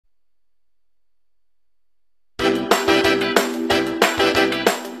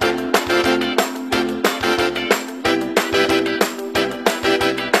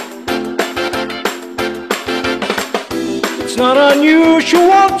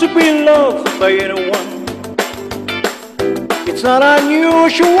to be loved by anyone. It's not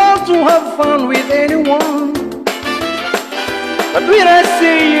unusual to have fun with anyone. But when I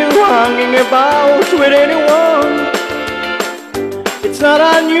see you hanging about with anyone, it's not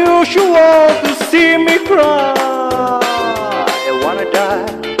unusual to see me cry. I wanna die.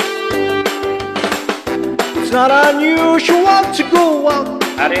 It's not unusual to go out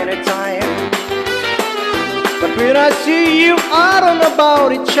at any time. But when I see you out and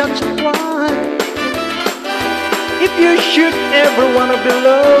about, it's such a crime. If you should ever wanna be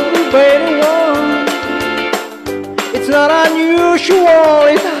loved by anyone, it's not unusual,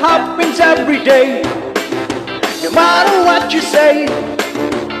 it happens every day. No matter what you say,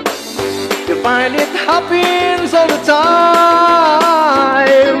 you find it happens all the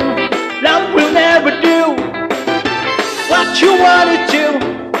time. Love will never do what you wanna do.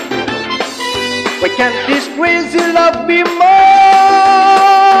 Why can't this crazy love be more?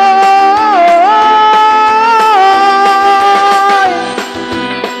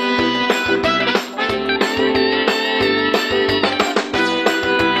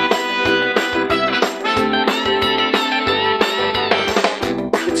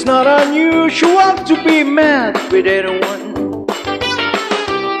 It's not unusual to be mad with anyone.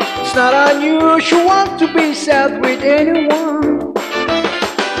 It's not unusual to be sad with anyone.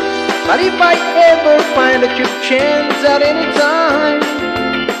 But if I ever find a good chance at any time,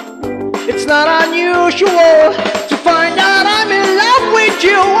 it's not unusual